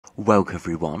Welcome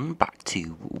everyone back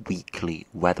to weekly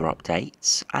weather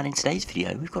updates, and in today's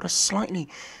video we've got a slightly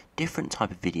different type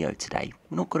of video today.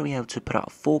 We're not going to be able to put out a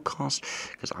forecast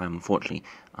because I'm unfortunately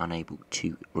unable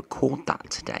to record that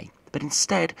today, but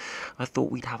instead I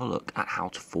thought we'd have a look at how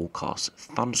to forecast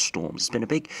thunderstorms. It's been a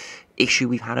big issue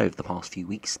we've had over the past few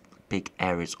weeks, big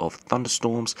areas of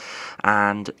thunderstorms,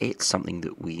 and it's something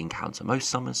that we encounter most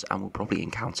summers and will probably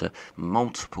encounter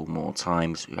multiple more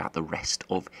times throughout the rest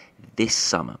of this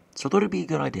summer. So I thought it'd be a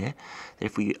good idea that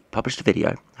if we published a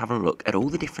video having a look at all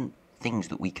the different things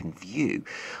that we can view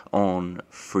on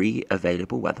free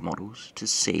available weather models to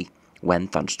see when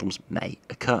thunderstorms may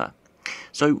occur.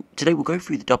 So today we'll go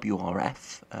through the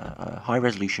WRF high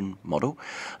resolution model.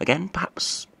 Again,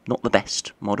 perhaps not the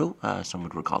best model. Some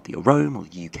would regard the AROME or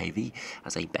the UKV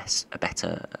as a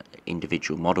better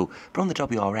individual model. But on the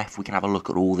WRF, we can have a look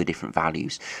at all the different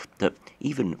values that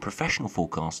even professional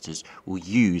forecasters will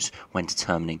use when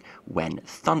determining when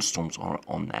thunderstorms are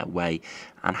on their way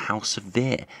and how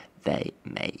severe they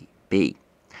may be.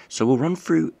 So we'll run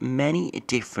through many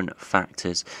different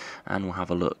factors and we'll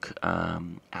have a look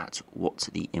at what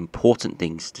the important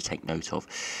things to take note of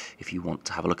if you want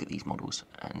to have a look at these models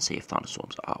and see if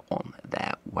thunderstorms are on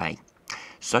their way.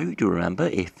 So do remember,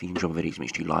 if you enjoy my videos,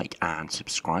 make sure you like and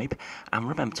subscribe, and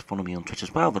remember to follow me on Twitter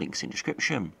as well, the link's in the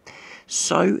description.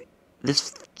 So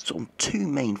there's sort of two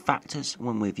main factors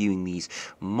when we're viewing these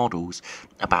models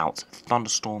about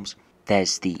thunderstorms.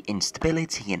 There's the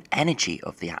instability and energy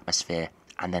of the atmosphere,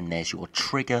 and then there's your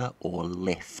trigger or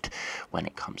lift when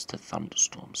it comes to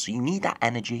thunderstorms. So you need that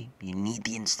energy, you need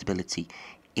the instability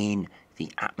in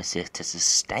the atmosphere to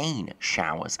sustain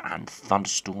showers and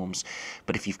thunderstorms.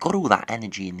 But if you've got all that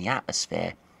energy in the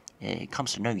atmosphere, it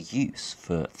comes to no use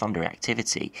for thunder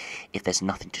activity if there's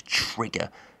nothing to trigger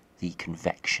the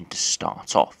convection to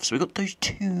start off. So we've got those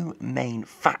two main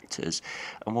factors,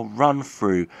 and we'll run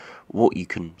through what you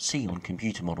can see on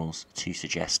computer models to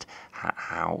suggest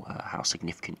how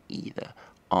significant either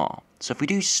are. So if we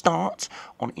do start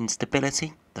on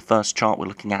instability, the first chart we're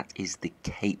looking at is the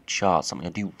Cape chart, something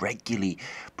I do regularly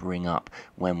bring up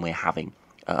when we're having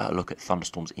a look at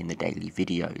thunderstorms in the daily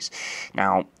videos.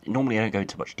 Now, normally I don't go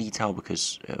into much detail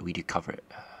because we do cover it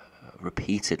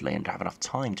repeatedly and don't have enough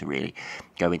time to really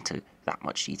go into that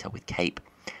much detail with Cape,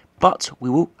 but we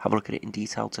will have a look at it in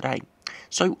detail today.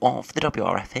 So for the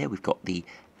WRF here, we've got the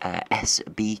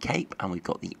SB Cape and we've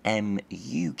got the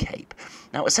MU Cape.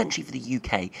 Now essentially for the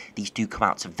UK, these do come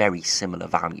out to very similar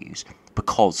values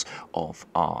because of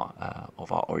our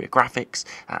orographics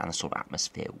and the sort of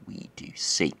atmosphere we do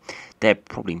see. They're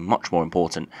probably much more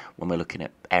important when we're looking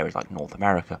at areas like North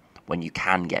America, when you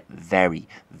can get very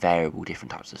variable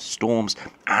different types of storms,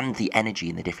 and the energy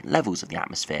in the different levels of the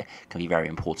atmosphere can be very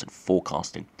important for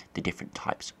forecasting the different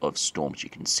types of storms you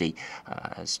can see,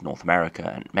 as North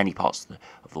America and many parts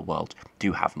of the world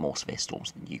do have more severe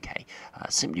storms than the UK,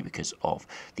 simply because of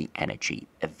the energy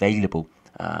available,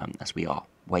 as we are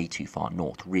way too far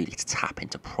north really to tap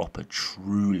into proper,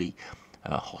 truly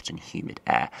hot and humid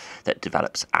air that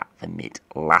develops at the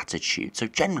mid-latitude. So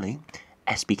generally,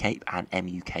 SB Cape and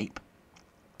MU Cape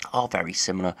are very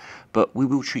similar, but we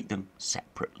will treat them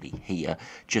separately here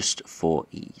just for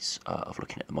ease of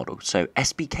looking at the model. So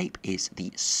SB Cape is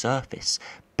the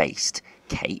surface-based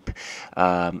Cape.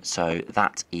 So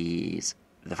that is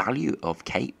the value of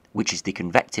Cape, which is the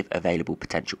convective available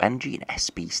potential energy, and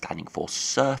SB standing for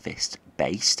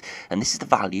surface-based, and this is the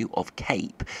value of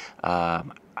Cape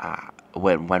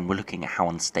when we're looking at how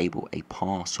unstable a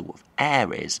parcel of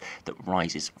air is that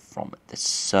rises from the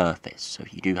surface. So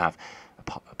if you do have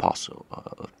a parcel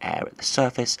of air at the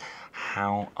surface,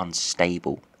 how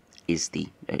unstable is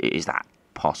that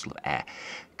parcel of air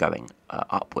going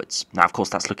upwards? Now, of course,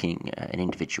 that's looking at an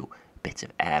individual bit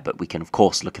of air, but we can of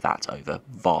course look at that over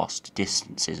vast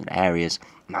distances and areas,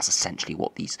 and that's essentially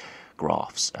what these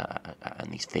graphs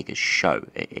and these figures show,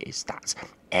 is that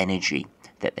energy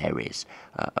that there is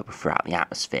throughout the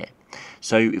atmosphere.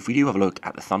 So if we do have a look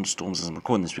at the thunderstorms, as I'm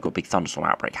recording this, we've got a big thunderstorm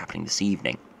outbreak happening this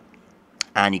evening.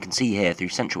 And you can see here through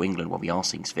central England, where we are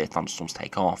seeing severe thunderstorms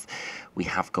take off, we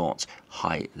have got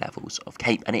high levels of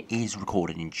Cape, and it is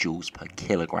recorded in joules per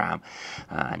kilogram,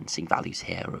 and seeing values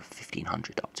here of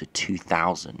 1500 up to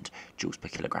 2000 joules per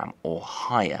kilogram or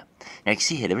higher. Now you can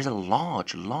see here there is a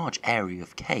large area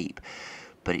of Cape,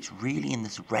 but it's really in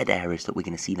this red areas that we're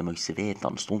going to see the most severe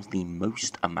thunderstorms, the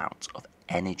most amount of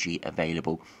energy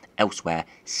available. Elsewhere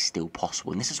still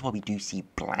possible, and this is why we do see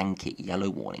blanket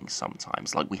yellow warnings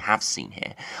sometimes, like we have seen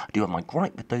here. I do have my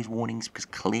gripe with those warnings because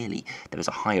clearly there is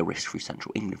a higher risk through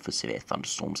central England for severe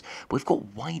thunderstorms, but we've got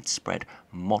widespread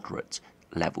moderate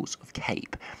levels of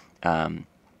Cape.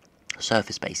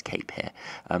 surface-based cape here.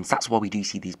 So that's why we do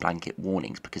see these blanket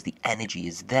warnings, because the energy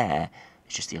is there.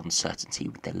 It's just the uncertainty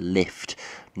with the lift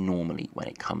normally when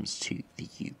it comes to the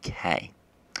UK.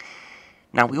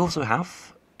 Now we also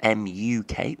have MU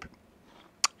Cape,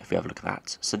 if we have a look at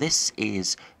that. So this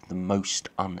is the most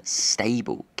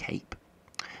unstable cape,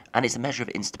 and it's a measure of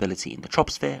instability in the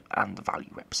troposphere, and the value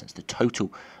represents the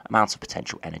total amount of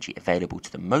potential energy available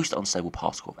to the most unstable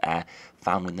particle of air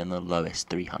found within the lowest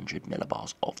 300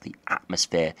 millibars of the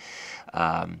atmosphere.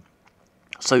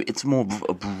 So it's more of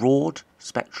a broad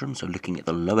spectrum, so looking at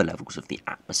the lower levels of the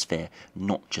atmosphere,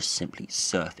 not just simply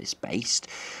surface-based.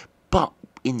 But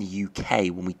in the UK,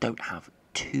 when we don't have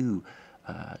too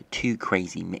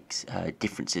crazy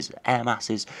differences in air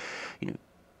masses,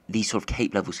 these sort of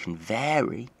cape levels can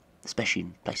vary, especially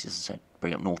in places, as I said,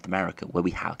 bring up North America, where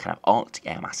we have kind of Arctic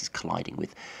air masses colliding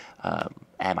with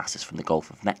air masses from the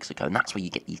Gulf of Mexico, and that's where you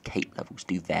get these cape levels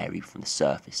do vary from the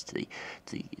surface to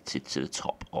the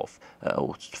top of,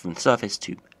 or from the surface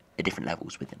to different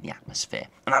levels within the atmosphere.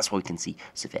 And that's why we can see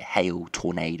severe hail,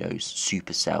 tornadoes,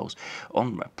 supercells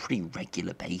on a pretty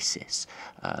regular basis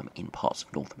in parts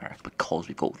of North America, because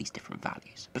we've got all these different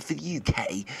values. But for the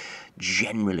UK,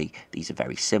 generally these are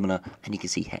very similar, and you can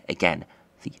see here again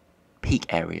the peak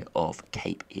area of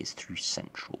Cape is through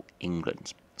central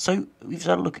England. So we've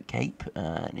had a look at Cape,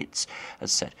 and it's,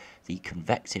 as I said, the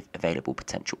convective available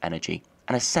potential energy.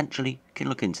 And essentially, you can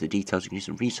look into the details, you can do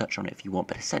some research on it if you want,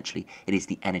 but essentially it is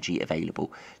the energy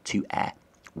available to air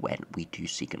when we do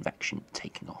see convection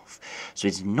taking off. So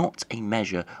it's not a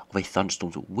measure of if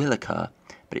thunderstorms will occur,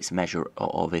 but it's a measure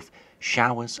of if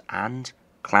showers and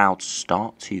clouds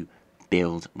start to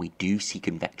build, we do see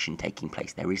convection taking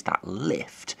place, there is that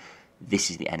lift.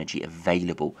 This is the energy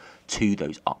available to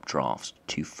those updrafts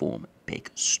to form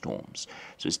big storms.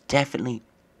 So it's definitely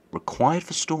required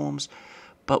for storms,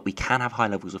 but we can have high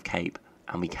levels of Cape,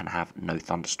 and we can have no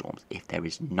thunderstorms if there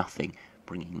is nothing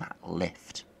bringing that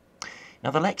lift. Now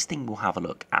the next thing we'll have a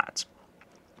look at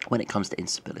when it comes to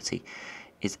instability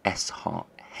is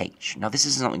SRH. Now this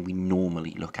is something we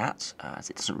normally look at, as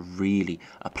it doesn't really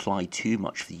apply too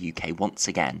much for the UK. Once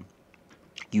again,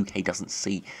 UK doesn't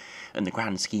see, in the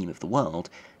grand scheme of the world,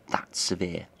 that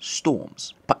severe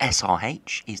storms. But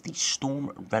SRH is the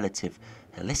storm relative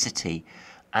helicity,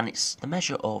 and it's the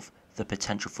measure of the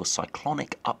potential for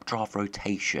cyclonic updraft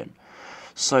rotation.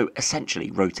 So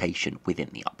essentially rotation within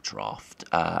the updraft,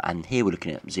 and here we're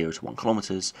looking at 0 to 1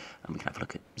 kilometres, and we can have a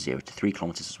look at 0 to 3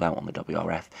 kilometres as well on the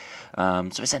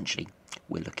WRF. So essentially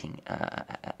we're looking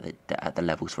at the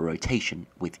levels for rotation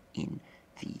within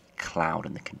the cloud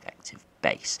and the convective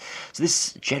base. So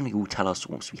this generally will tell us,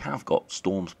 once we have got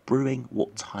storms brewing,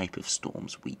 what type of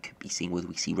storms we could be seeing, whether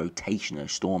we see rotation in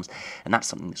those storms, and that's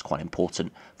something that's quite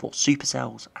important for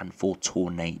supercells and for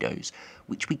tornadoes,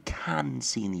 which we can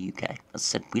see in the UK. As I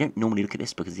said, we don't normally look at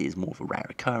this because it is more of a rare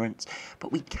occurrence,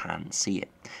 but we can see it.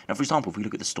 Now, for example, if we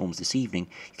look at the storms this evening,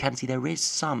 you can see there is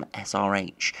some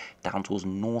SRH down towards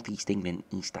northeast England,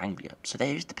 East Anglia. So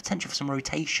there is the potential for some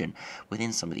rotation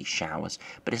within some of these showers,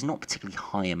 but it's not particularly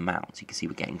high amounts. You can see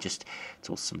we're getting just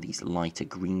towards some of these lighter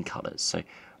green colours, so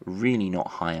really not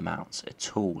high amounts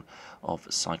at all of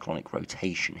cyclonic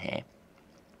rotation here.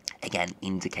 Again,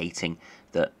 indicating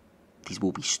that these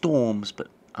will be storms, but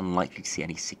unlikely to see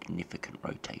any significant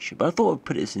rotation. But I thought I'd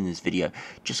put this in this video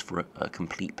just for a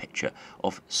complete picture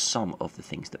of some of the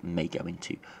things that may go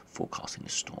into forecasting the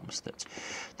storms that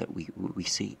we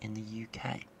see in the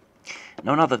UK.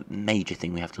 Now, another major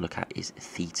thing we have to look at is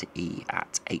ThetaE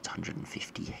at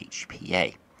 850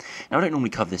 HPA. Now, I don't normally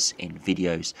cover this in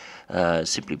videos,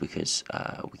 simply because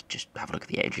we just have a look at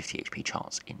the 850 HPA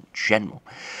charts in general.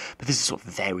 But this is sort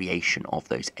of variation of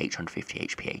those 850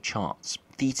 HPA charts.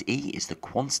 ThetaE is the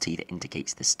quantity that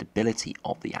indicates the stability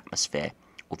of the atmosphere,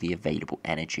 or the available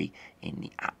energy in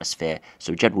the atmosphere.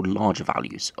 So in general, larger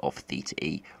values of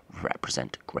ThetaE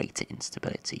represent greater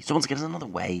instability. So once again, there's another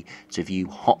way to view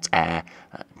hot air,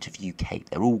 to view Cape.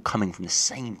 They're all coming from the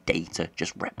same data,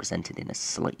 just represented in a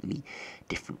slightly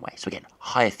different way. So again,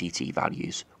 higher ThetaE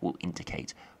values will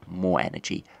indicate more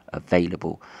energy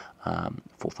available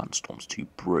for thunderstorms to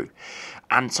brew.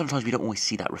 And sometimes we don't always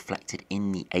see that reflected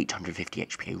in the 850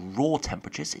 HPA raw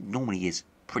temperatures. It normally is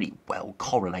pretty well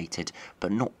correlated, but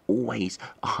not always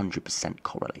 100%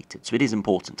 correlated. So it is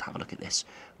important to have a look at this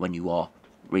when you are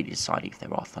really deciding if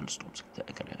there are thunderstorms that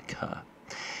are going to occur.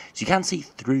 So you can see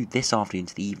through this afternoon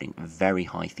to the evening, very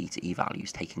high ThetaE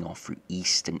values taking off through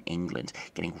eastern England,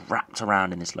 getting wrapped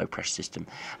around in this low pressure system.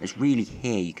 And it's really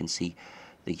here you can see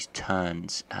these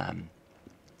turns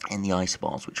in the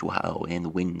isobars, which we'll have, in the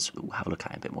winds, we'll have a look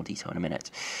at in a bit more detail in a minute.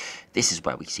 This is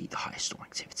where we see the highest storm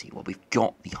activity. Well, we've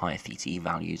got the higher ThetaE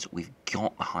values, we've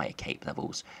got the higher cape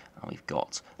levels, and we've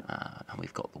got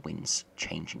the winds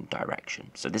changing direction.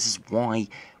 So this is why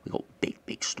we've got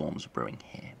big storms brewing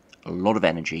here. A lot of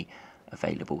energy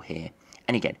available here,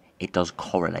 and again, it does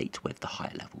correlate with the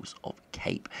higher levels of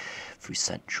cape through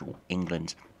central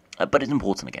England. But it's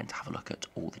important again to have a look at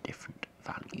all the different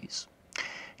values.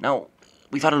 Now,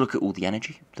 we've had a look at all the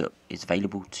energy that is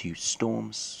available to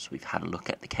storms. So we've had a look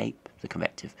at the cape, the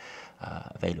convective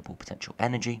available potential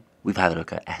energy. We've had a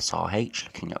look at SRH,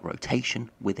 looking at rotation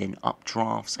within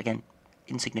updrafts. Again,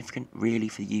 insignificant really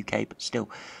for the UK, but still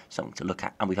something to look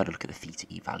at. And we've had a look at the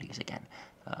ThetaE values again,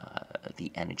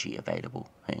 the energy available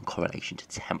in correlation to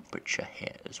temperature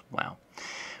here as well.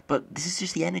 But this is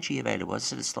just the energy available. As I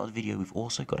said at the start of the video, we've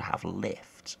also got to have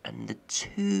lift. And the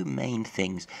two main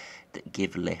things that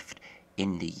give lift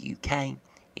in the UK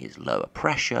is lower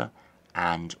pressure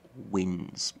and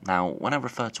winds. Now, when I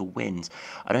refer to winds,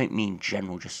 I don't mean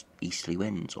general just easterly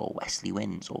winds or westerly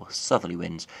winds or southerly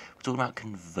winds. We're talking about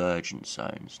convergence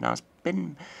zones. Now, it's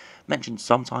been mentioned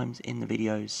sometimes in the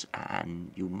videos,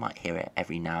 and you might hear it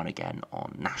every now and again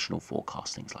on national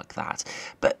forecasts, things like that.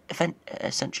 But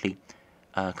essentially,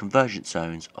 convergence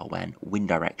zones are when wind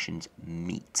directions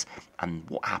meet, and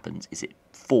what happens is it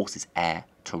forces air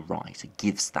to rise. It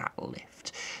gives that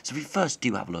lift. So if we first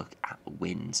do have a look at the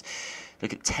winds,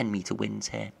 look at 10-meter winds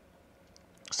here.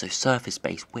 So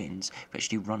surface-based winds, we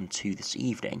actually run to this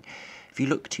evening. If you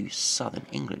look to southern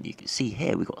England, you can see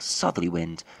here we've got a southerly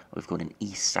wind, we've got an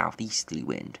east-southeasterly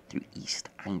wind through East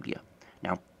Anglia.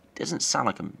 Now, it doesn't sound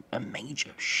like a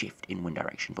major shift in wind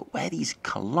direction, but where these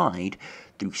collide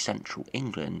through central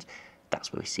England,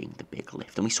 that's where we're seeing the big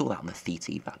lift. And we saw that on the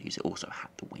ThetaE values. It also had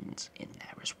the winds in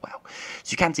there as well.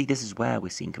 So you can see this is where we're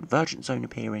seeing convergence zone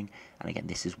appearing. And again,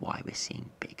 this is why we're seeing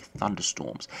big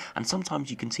thunderstorms. And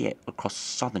sometimes you can see it across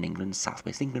southern England,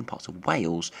 southwest England, parts of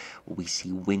Wales, where we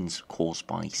see winds caused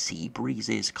by sea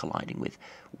breezes colliding with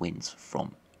winds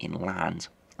from inland.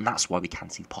 And that's why we can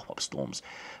see pop-up storms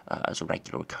as a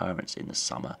regular occurrence in the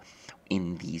summer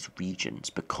in these regions,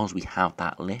 because we have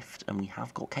that lift and we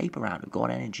have got cape around, we've got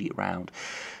energy around,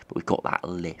 but we've got that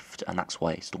lift, and that's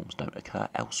why storms don't occur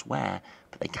elsewhere,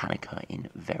 but they can occur in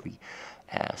very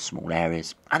small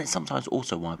areas. And it's sometimes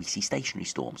also why we see stationary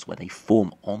storms, where they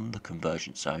form on the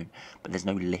convergence zone, but there's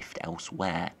no lift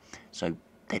elsewhere, so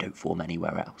they don't form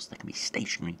anywhere else. They can be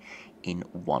stationary in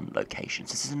one location.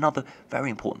 So this is another very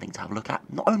important thing to have a look at,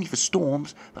 not only for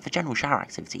storms, but for general shower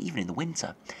activity, even in the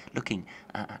winter. Looking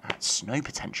at snow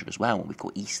potential as well, when we've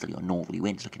got easterly or northerly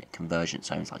winds, looking at convergence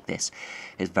zones like this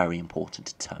is very important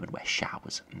to determine where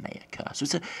showers may occur. So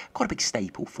it's quite a big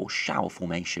staple for shower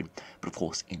formation, but of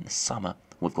course in the summer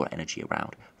we've got energy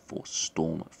around for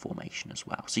storm formation as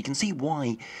well. So you can see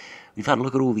why we've had a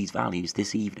look at all these values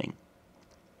this evening.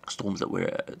 Storms that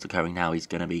we're occurring now is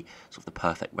going to be sort of the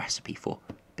perfect recipe for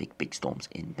big storms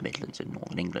in the Midlands and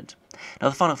Northern England. Now,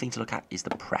 the final thing to look at is the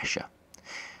pressure.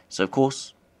 So, of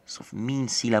course, sort of mean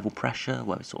sea level pressure,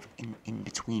 where we're sort of in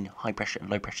between high pressure and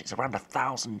low pressure, it's around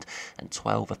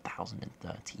 1,012,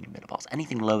 1,013 millibars.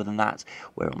 Anything lower than that,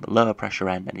 we're on the lower pressure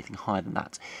end. Anything higher than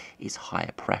that is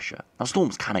higher pressure. Now,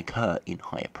 storms can occur in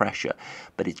higher pressure,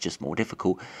 but it's just more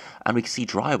difficult. And we can see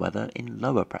dry weather in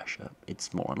lower pressure.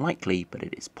 It's more unlikely, but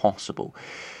it is possible.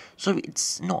 So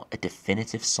it's not a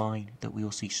definitive sign that we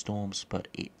will see storms, but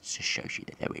it just shows you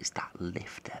that there is that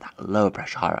lift there, that lower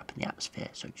pressure higher up in the atmosphere,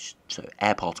 so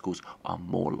air particles are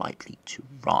more likely to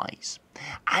rise.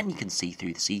 And you can see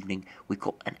through this evening, we've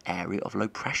got an area of low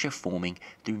pressure forming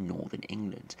through northern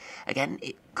England. Again,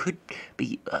 it could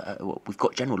be, we've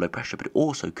got general low pressure, but it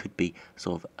also could be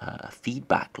sort of a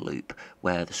feedback loop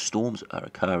where the storms are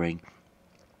occurring,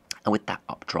 and with that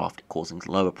updraft causing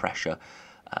lower pressure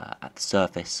at the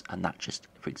surface, and that just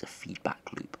brings a feedback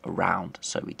loop around,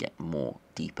 so we get more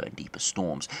deeper and deeper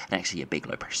storms, and actually a big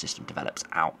low pressure system develops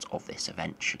out of this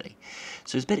eventually.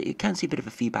 So you can see a bit of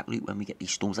a feedback loop when we get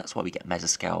these storms. That's why we get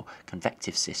mesoscale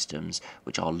convective systems,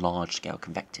 which are large scale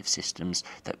convective systems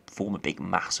that form a big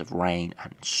mass of rain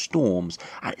and storms,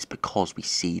 and it's because we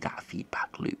see that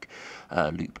feedback loop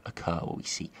occur, where we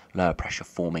see lower pressure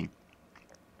forming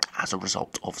as a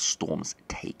result of storms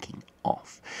taking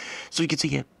off. So you can see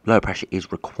here, lower pressure is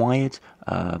required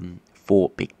for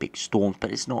big storms,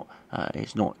 but it's not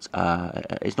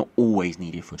always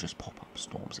needed for just pop-up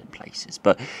storms in places.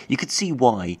 But you can see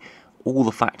why all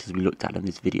the factors we looked at in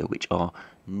this video, which are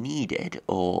needed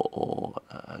or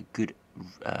a good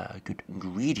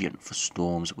ingredient for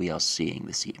storms we are seeing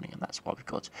this evening, and that's why we've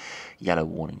got yellow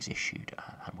warnings issued,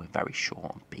 and we're very sure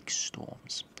on big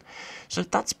storms. So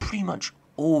that's pretty much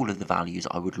all of the values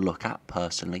I would look at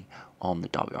personally on the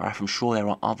WRF. I'm sure there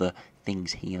are other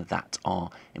things here that are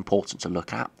important to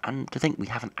look at, and to think we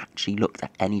haven't actually looked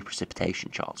at any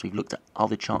precipitation charts. We've looked at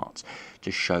other charts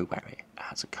to show where it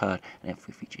has occurred, and if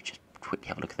we just quickly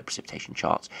have a look at the precipitation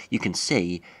charts, you can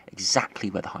see exactly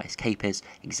where the highest cape is,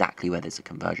 exactly where there's a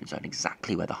convergence zone,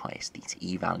 exactly where the highest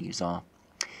ThetaE values are,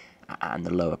 and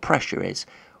the lower pressure is,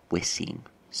 we're seeing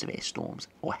severe storms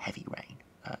or heavy rain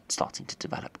starting to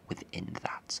develop within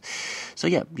that. So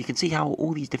yeah, you can see how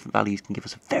all these different values can give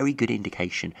us a very good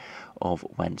indication of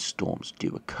when storms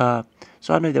do occur.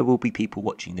 So I know there will be people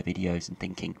watching the videos and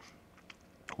thinking,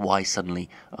 why suddenly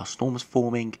are storms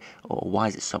forming, or why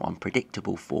is it so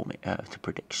unpredictable to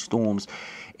predict storms?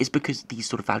 Is because these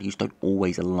sort of values don't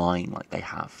always align like they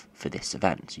have for this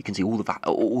event. You can see all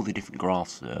the different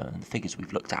graphs and the figures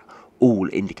we've looked at, all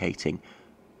indicating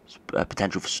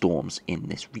potential for storms in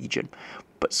this region.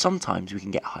 But sometimes we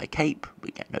can get high cape,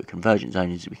 we get no convergence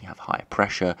zones, we can have higher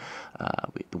pressure,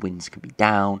 the winds can be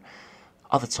down.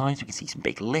 Other times we can see some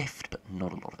big lift, but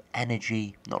not a lot of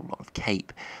energy, not a lot of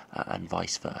cape, and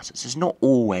vice versa. So it's not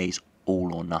always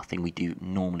all or nothing. We do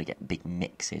normally get big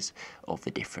mixes of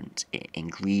the different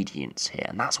ingredients here,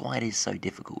 and that's why it is so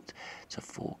difficult to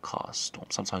forecast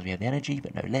storms. Sometimes we have the energy,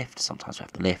 but no lift. Sometimes we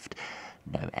have the lift,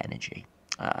 no energy.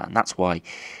 And that's why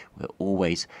we're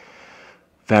always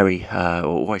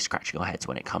always scratching our heads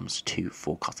when it comes to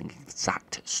forecasting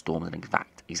exact storms and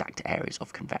exact areas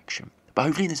of convection. But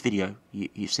hopefully in this video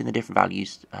you've seen the different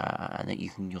values, and that you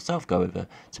can yourself go over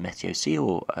to Meteosea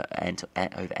or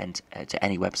to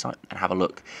any website and have a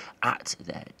look at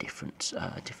their different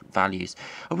values.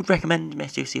 I would recommend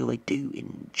Meteosea. They do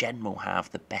in general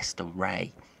have the best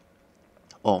array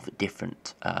of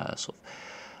different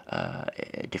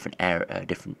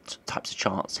different types of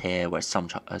charts here, whereas some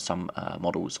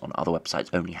models on other websites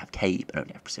only have cape and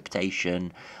only have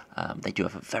precipitation. They do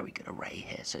have a very good array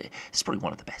here, so it's probably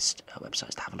one of the best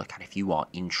websites to have a look at if you are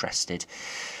interested.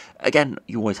 Again,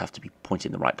 you always have to be pointed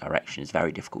in the right direction. It's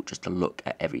very difficult just to look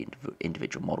at every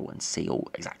individual model and see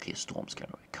exactly a storm's going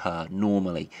to occur.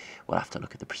 Normally, we'll have to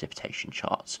look at the precipitation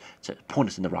charts to point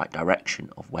us in the right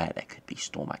direction of where there could be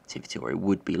storm activity, or it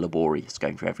would be laborious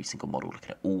going through every single model,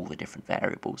 looking at all the different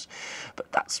variables.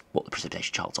 But that's what the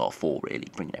precipitation charts are for, really,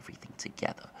 bringing everything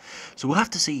together. So we'll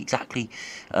have to see exactly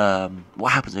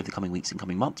what happens over the coming weeks and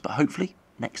coming months, but hopefully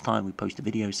next time we post a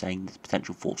video saying the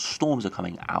potential for storms are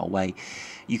coming our way,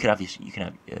 you can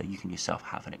yourself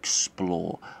have an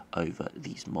explore over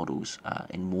these models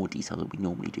in more detail than we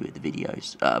normally do in the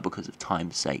videos, because of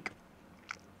time's sake,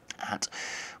 at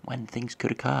when things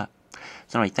could occur.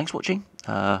 So anyway, thanks for watching.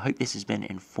 Hope this has been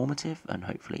informative and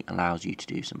hopefully allows you to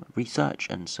do some research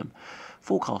and some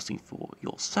forecasting for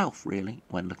yourself, really,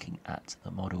 when looking at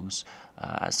the models.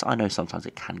 As I know sometimes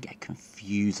it can get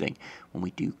confusing when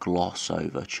we do gloss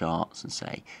over charts and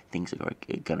say things are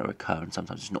going to occur, and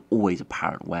sometimes it's not always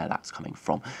apparent where that's coming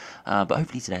from. But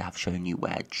hopefully today I've shown you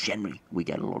where generally we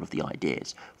get a lot of the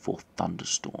ideas for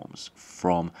thunderstorms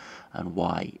from, and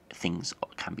why things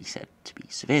can be said to be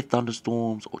severe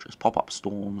thunderstorms or just pop-up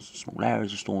storms, small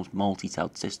areas of storms,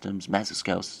 multi-tailed systems,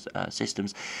 mesoscale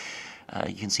systems.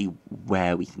 You can see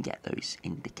where we can get those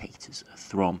indicators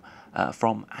from,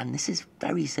 and this is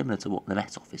very similar to what the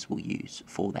Met Office will use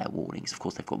for their warnings. Of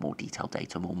course, they've got more detailed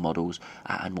data, more models,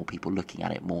 and more people looking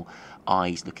at it, more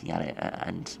eyes looking at it,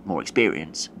 and more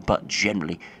experience, but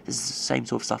generally, this is the same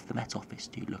sort of stuff the Met Office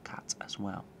do look at as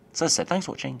well. So as I said, thanks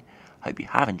for watching, hope you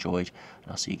have enjoyed,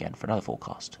 and I'll see you again for another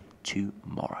forecast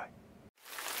tomorrow.